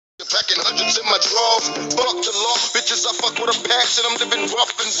Packing hundreds in my drawers. Fuck the law, bitches, I fuck with a passion. I'm living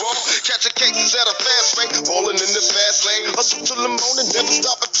rough and raw. Catching cases at a fast rate. Rolling in the fast lane. Hustle till the morning, never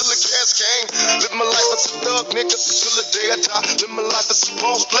stop until the cash came. Live my life as a thug, nigga, until the day I die. Live my life as a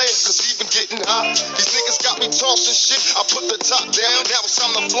boss player, cause even getting high. These niggas got me tossing shit. I put the top down, now it's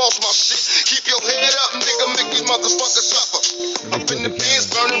time to floss my shit. Keep your head up, nigga, make these motherfuckers suffer. Up in the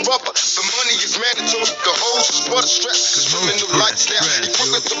bins, burning rubber. The money is mandatory. The hoes is for the stress. Cause women new lifestyle.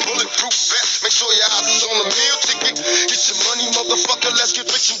 Equipped with the bulletproof vest. Make sure your eyes is on the meal ticket. Get your money, motherfucker. Let's get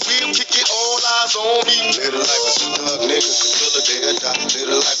rich and real. Kick it. All eyes on me. Live the life as a thug, nigga. Until the day I die. Live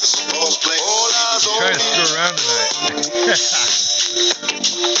the life as a boss play. All eyes on me. Trying to screw around tonight.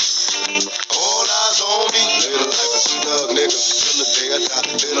 All eyes on me. Live the life as a thug, nigga. Until the day I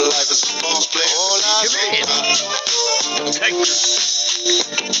die. Live the life as a boss play. All eyes on me.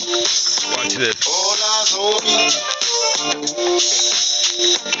 Watch this. All eyes on me.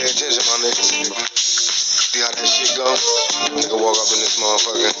 Pay attention, my niggas. See how that shit go? Nigga walk up in this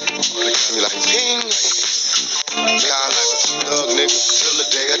motherfucker. Be like, ding. Yeah, I like a thug, nigga. Till the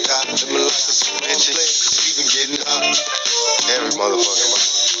day I die. Live my life as a bitch. Even getting hot. Every motherfucker.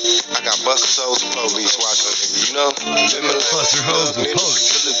 I got Buster Souls and police watching, nigga, you know? Live my life as a thug, nigga.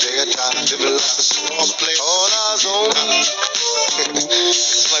 Till the day I die. Live my life as a boss play. All eyes on me.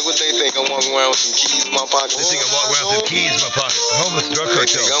 It's like what they think. I'm walking around with some keys in my pocket. They think I'm walking around with some keys in my pocket. Homeless drug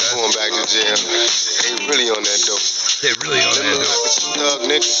cartel. I'm going back to jail. They really on that dope. They really on that dope. Thug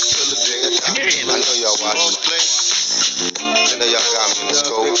nigga till the day I die. I know y'all watching. I know y'all got me in the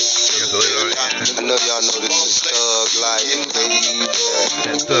scope. I know y'all know this is Thug Life, baby.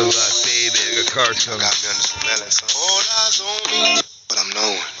 That Thug Life, baby. I got cars coming. Got me on this melon song. All eyes on me, but I'm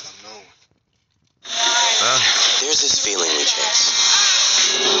knowing. There's this feeling we chase.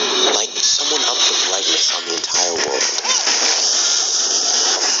 Like someone upped the brightness on the entire world.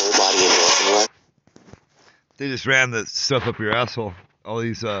 Full body endorphin rush. They just ran the stuff up your asshole. All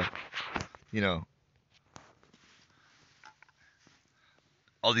these, all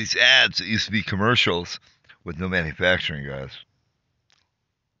these ads that used to be commercials with no manufacturing, guys.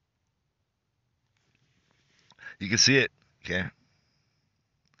 You can see it, okay?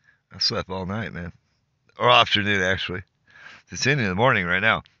 I slept all night, man. Or afternoon, actually. It's in the morning right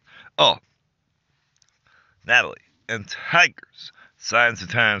now. Oh, Natalie and Tigers, Signs and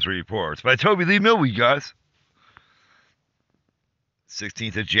Times Reports by Toby Lee Millwee, guys.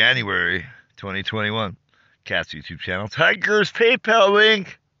 16th of January, 2021. Cat's YouTube channel. Tigers PayPal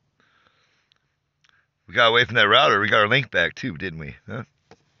link. We got away from that router. We got our link back too, didn't we? Huh?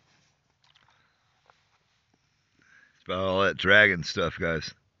 It's about all that dragon stuff,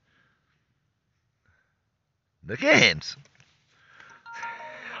 guys. The games.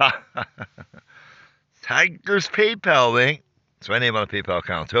 Tigers PayPal link. That's my name on the PayPal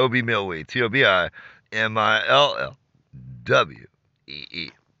account. Toby Millwee. TOBIMILLWEE.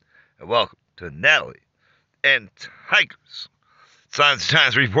 And welcome to Natalie and Tigers. Signs and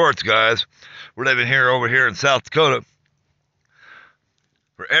Times Reports, guys. We're living over here in South Dakota.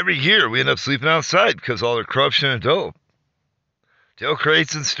 For every year, we end up sleeping outside because of all the corruption and dope. Dale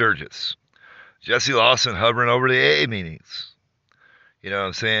Crates and Sturgis. Jesse Lawson hovering over the AA meetings. You know what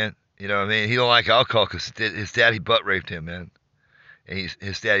I'm saying? You know what I mean? He don't like alcohol because his daddy butt raped him, man. And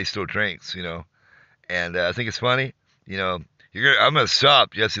his daddy still drinks, you know. And I think it's funny, you know. I'm going to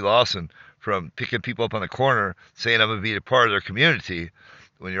stop Jesse Lawson from picking people up on the corner saying I'm going to be a part of their community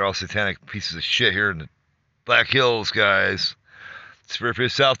when you're all satanic pieces of shit here in the Black Hills, guys.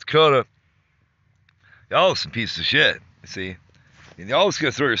 Springfield, South Dakota. Y'all are some pieces of shit, you see. And you're always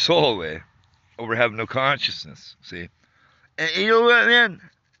going to throw your soul away over having no consciousness, see. And you know what, man?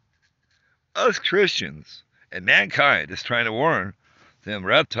 Us Christians and mankind is trying to warn them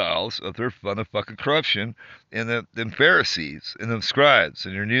reptiles of their motherfucking corruption and them Pharisees and them scribes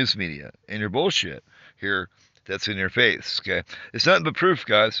and your news media and your bullshit here that's in your face, okay? It's nothing but proof,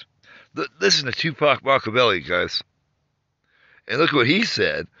 guys. Listen to Tupac Machiavelli, guys. And look what he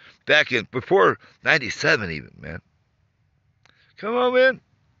said back in, before 97 even, man. Come on, man.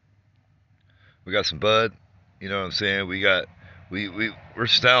 We got some bud, you know what I'm saying? We're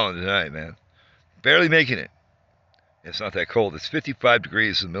styling tonight, man. Barely making it. It's not that cold. It's 55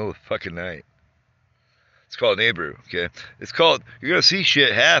 degrees in the middle of the fucking night. It's called Neighbor, okay? It's called, you're going to see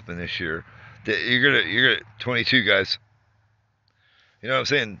shit happen this year. That you're gonna 22, guys. You know what I'm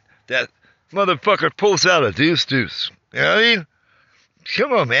saying? That motherfucker pulls out a deuce. You know what I mean?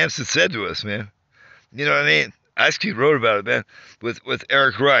 Come on, man. It's said to us, man. You know what I mean? Ice Cube wrote about it, man, with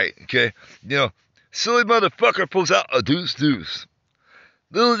Eric Wright, okay? You know, silly motherfucker pulls out a deuce.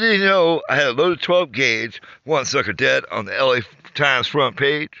 Little did he know I had a loaded 12 gauge, one sucker dead on the LA Times front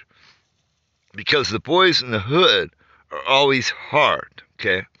page. Because the boys in the hood are always hard,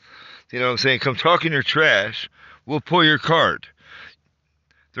 okay? You know what I'm saying? Come talk in your trash, we'll pull your card.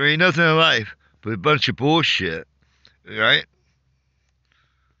 There ain't nothing in life but a bunch of bullshit, right?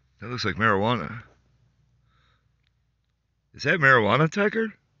 That looks like marijuana. Is that marijuana, Tiger?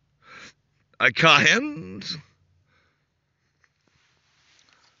 I can't.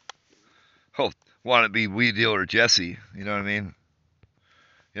 Oh, want to be weed dealer Jesse, you know what I mean?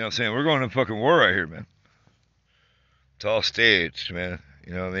 You know what I'm saying? We're going to fucking war right here, man. It's all staged, man.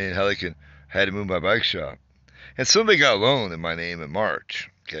 You know what I mean? How they can had to move my bike shop. And somebody got a loan in my name in March.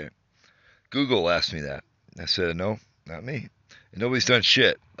 Okay. Google asked me that. I said, no, not me. And nobody's done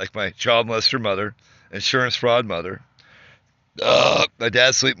shit. Like my child molester mother, insurance fraud mother. My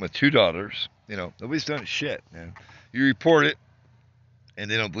dad's sleeping with 2 daughters. You know, nobody's done shit, man. You report it,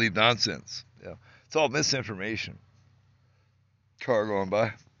 and they don't believe nonsense. You know, it's all misinformation. Car going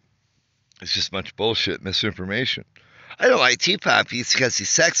by. It's just a bunch of bullshit, misinformation. I don't like T-Pop because he's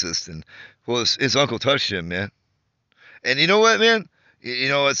sexist, and well, his uncle touched him, man. And you know what, man? You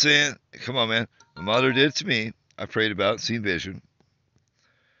know what I'm saying? Come on, man. My mother did it to me. I prayed about it, seen vision.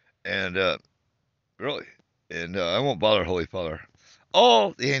 And, really. And I won't bother Holy Father.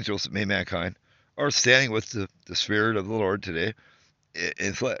 All the angels that made mankind are standing with the Spirit of the Lord today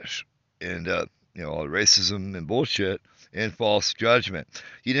in flesh. And, you know, all the racism and bullshit and false judgment.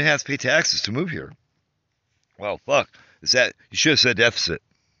 You didn't have to pay taxes to move here. Well, fuck. You should have said deficit.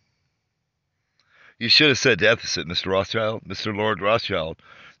 You should have said deficit, Mr. Rothschild, Mr. Lord Rothschild.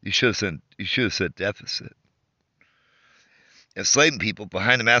 You should have said deficit. Enslaving people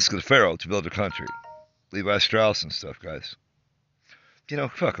behind the mask of the Pharaoh to build a country. Levi Strauss and stuff, guys. You know,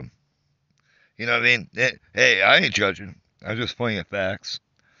 fuck them. You know what I mean? Hey, I ain't judging. I'm just pointing at facts.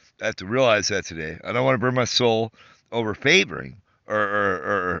 I have to realize that today. I don't want to burn my soul over favoring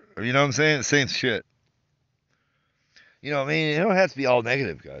or you know what I'm saying? The same shit. You know what I mean? It don't have to be all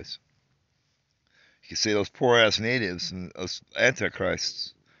negative, guys. You can say those poor ass natives and those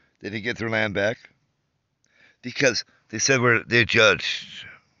antichrists, they didn't get their land back because they said they judged.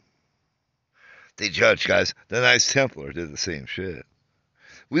 They judged, guys. The Knights Templar did the same shit.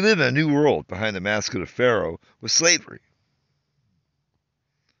 We live in a new world behind the mask of the Pharaoh with slavery.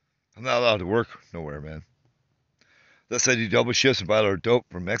 I'm not allowed to work nowhere, man. Unless I do double shifts and buy their dope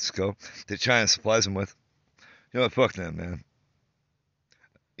from Mexico that China supplies them with. You know what? Fuck them, man.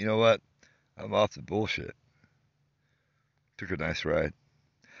 You know what? I'm off the bullshit. Took a nice ride.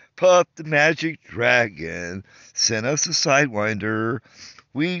 Puff the Magic Dragon sent us a Sidewinder.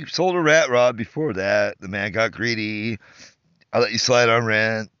 We sold a rat rod before that. The man got greedy. I let you slide on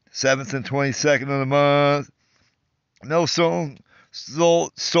rent. 7th and 22nd of the month. Millstone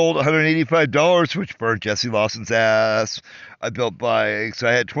sold $185, which burned Jesse Lawson's ass. I built bikes.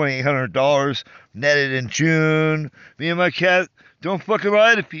 I had $2,800 netted in June. Me and my cat don't fucking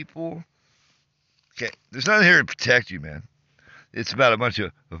lie to people. Okay, there's nothing here to protect you, man. It's about a bunch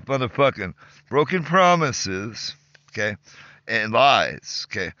of motherfucking broken promises, okay, and lies,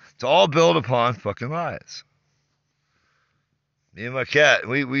 okay. It's all built upon fucking lies. Me and my cat,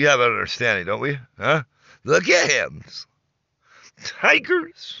 we have an understanding, don't we? Huh? Look at him.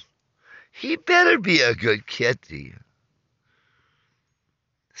 Tigers. He better be a good kitty.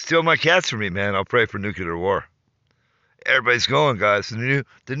 Steal my cats from me, man. I'll pray for nuclear war. Everybody's going, guys. The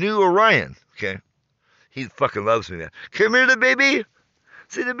new Orion, okay? He fucking loves me, man. Come here, the baby.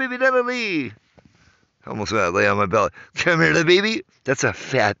 See the baby Natalie. I almost want to lay on my belly. Come here, the baby. That's a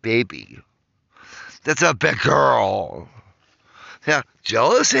fat baby. That's a big girl. Yeah,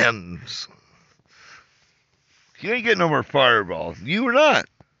 jealous hymns. You ain't getting no more Fireball. You or not.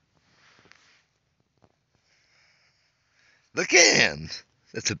 Look at him.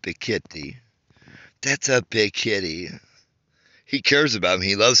 That's a big kitty. That's a big kitty. He cares about me.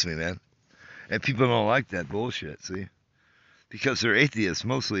 He loves me, man. And people don't like that bullshit, see? Because they're atheists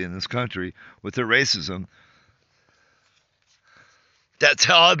mostly in this country with their racism. That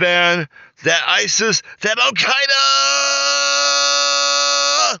Taliban, that ISIS, that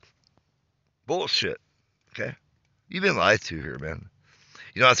Al-Qaeda! Bullshit, okay? You've been lied to here, man.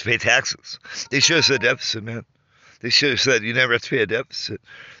 You don't have to pay taxes. They should have said deficit, man. They should have said you never have to pay a deficit.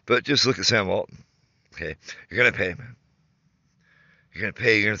 But just look at Sam Walton, okay? You're going to pay, man. You're going to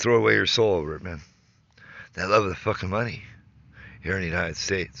pay. You're going to throw away your soul over it, man. That love of the fucking money here in the United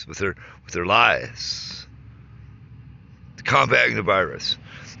States with their lies. Combating the virus.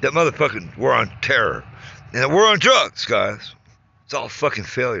 That motherfucking war on terror. And the war on drugs, guys. It's all fucking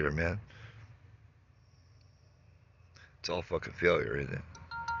failure, man. It's all fucking failure, isn't it?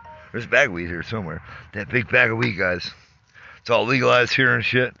 There's a bag of weed here somewhere. That big bag of weed, guys. It's all legalized here and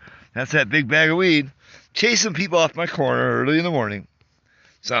shit. That's that big bag of weed. Chasing people off my corner early in the morning.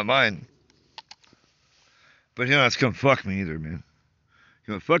 It's not mine. But you don't have to come fuck me either, man.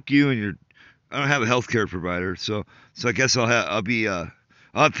 You know, fuck you and your. I don't have a healthcare provider, so I guess I'll be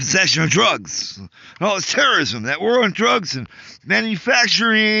possession of drugs. Oh, it's terrorism. That war on drugs and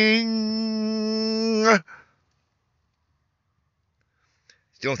manufacturing.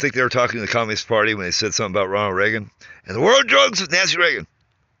 You don't think they were talking to the Communist Party when they said something about Ronald Reagan and the war on drugs with Nancy Reagan?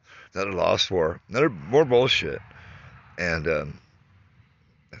 Another lost war. Another more bullshit. And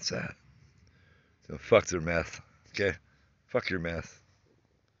that's that. So fuck their meth. Okay? Fuck your meth.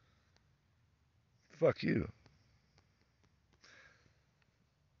 Fuck you.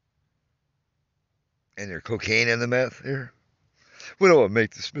 And your cocaine and the meth here. We don't want to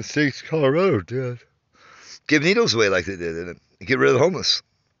make this mistakes Colorado did. Give needles away like they did and get rid of the homeless.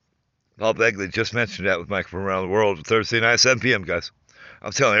 Paul Begley just mentioned that with Mike from Around the World Thursday night, 7 p.m., guys.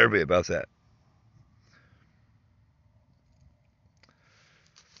 I'm telling everybody about that.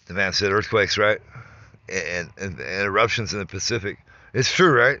 The man said earthquakes, right? And eruptions in the Pacific. It's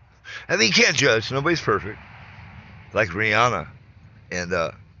true, right? I mean, you can't judge. Nobody's perfect. Like Rihanna. And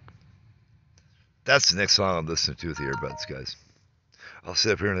that's the next song I'm listening to with the earbuds, guys. I'll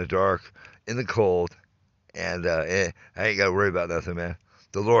sit up here in the dark, in the cold, and I ain't got to worry about nothing, man.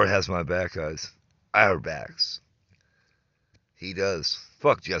 The Lord has my back, guys. Our backs. He does.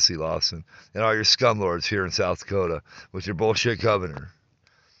 Fuck Jesse Lawson and all your scumlords here in South Dakota with your bullshit governor.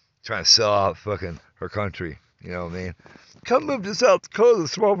 Trying to sell out fucking her country. You know what I mean? Come move to South Dakota, the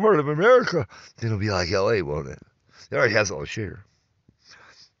small part of America. Then it'll be like LA, won't it? It already has all the shit here.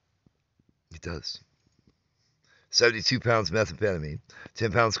 It does. 72 pounds methamphetamine,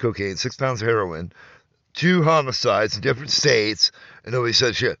 10 pounds cocaine, 6 pounds of heroin, 2 homicides in different states, and nobody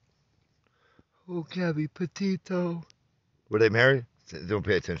said shit. Oh, Gabby Petito. Were they married? Don't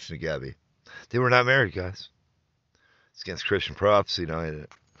pay attention to Gabby. They were not married, guys. It's against Christian prophecy, ain't it?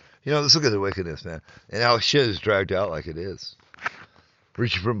 You know, let's look at the wickedness, man. And how shit is dragged out like it is.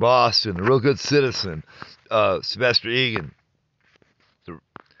 Richie from Boston, the real good citizen, Sylvester Egan,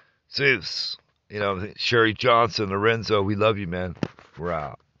 Zeus, you know, Sherry Johnson, Lorenzo, we love you, man. We're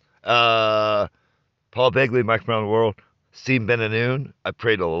out. Paul Begley, Mike Around the World, Steve Benanoon. I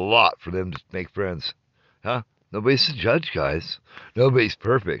prayed a lot for them to make friends. Huh? Nobody's a judge, guys. Nobody's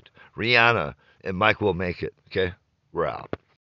perfect. Rihanna and Mike will make it, okay? We're out.